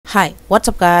Hi, what's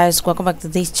up guys, welcome back to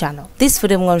this channel. This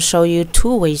video I'm going to show you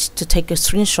two ways to take a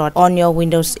screenshot on your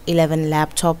Windows 11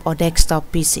 laptop or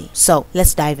desktop PC. So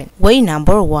let's dive in. Way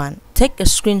number 1. Take a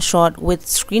screenshot with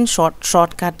screenshot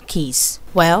shortcut keys.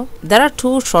 Well, there are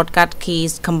two shortcut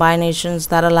keys combinations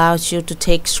that allows you to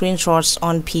take screenshots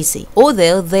on PC.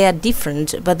 Although they are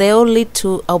different, but they all lead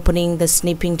to opening the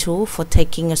snipping tool for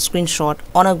taking a screenshot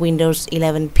on a Windows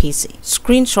 11 PC.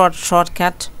 Screenshot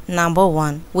shortcut number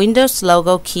 1. Windows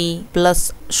logo key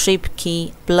plus Shift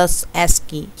key plus S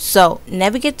key. So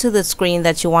navigate to the screen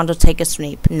that you want to take a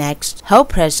snip. Next, hold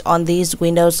press on these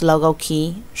Windows logo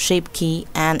key, Shift key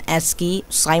and S key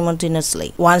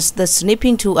simultaneously. Once the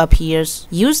snipping tool appears,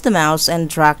 use the mouse and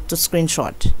drag to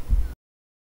screenshot.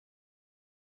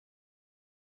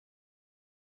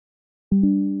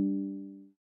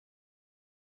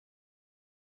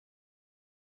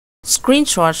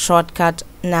 Screenshot shortcut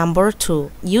number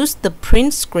 2. Use the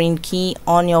print screen key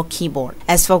on your keyboard.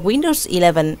 As for Windows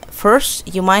 11,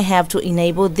 first you might have to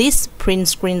enable this print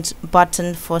screen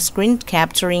button for screen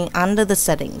capturing under the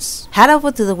settings. Head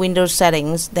over to the Windows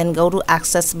settings, then go to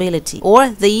Accessibility. Or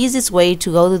the easiest way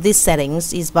to go to these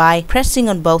settings is by pressing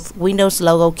on both Windows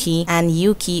logo key and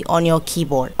U key on your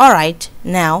keyboard. Alright,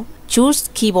 now choose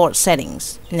keyboard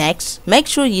settings. Next, make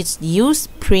sure its use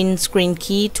print screen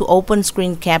key to open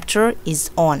screen capture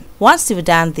is on. Once you've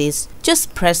done this,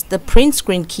 just press the print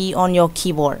screen key on your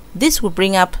keyboard. This will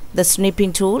bring up the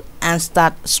snipping tool and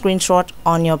start screenshot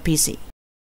on your PC.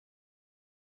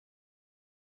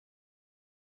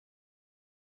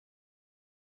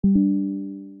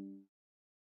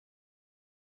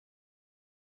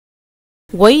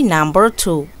 Way number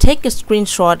 2. Take a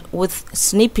screenshot with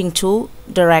snipping tool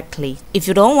directly. If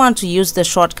you don't want to use the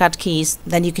shortcut keys,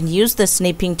 then you can use the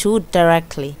snipping tool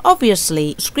directly.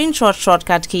 Obviously, screenshot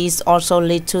shortcut keys also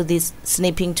lead to this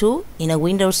snipping tool in a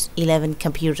Windows 11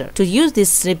 computer. To use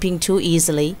this snipping tool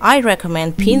easily, I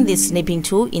recommend pin this snipping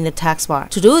tool in the taskbar.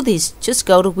 To do this, just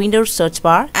go to Windows search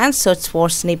bar and search for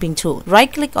snipping tool.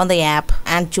 Right click on the app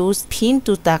and choose pin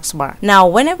to taskbar. Now,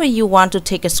 whenever you want to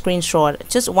take a screenshot,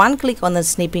 just one click on the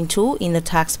snipping tool in the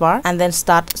taskbar and then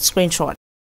start screenshot.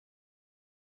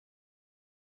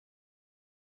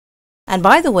 And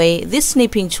by the way, this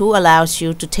snipping tool allows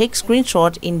you to take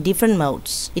screenshot in different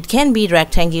modes. It can be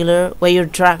rectangular, where you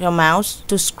drag your mouse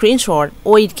to screenshot,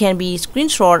 or it can be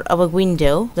screenshot of a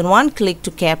window, then one click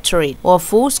to capture it, or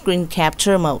full screen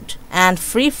capture mode, and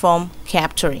freeform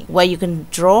capturing, where you can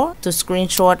draw to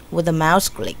screenshot with a mouse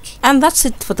click. And that's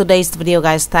it for today's video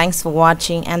guys. Thanks for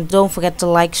watching, and don't forget to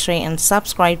like, share and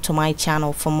subscribe to my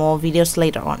channel for more videos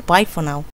later on. Bye for now.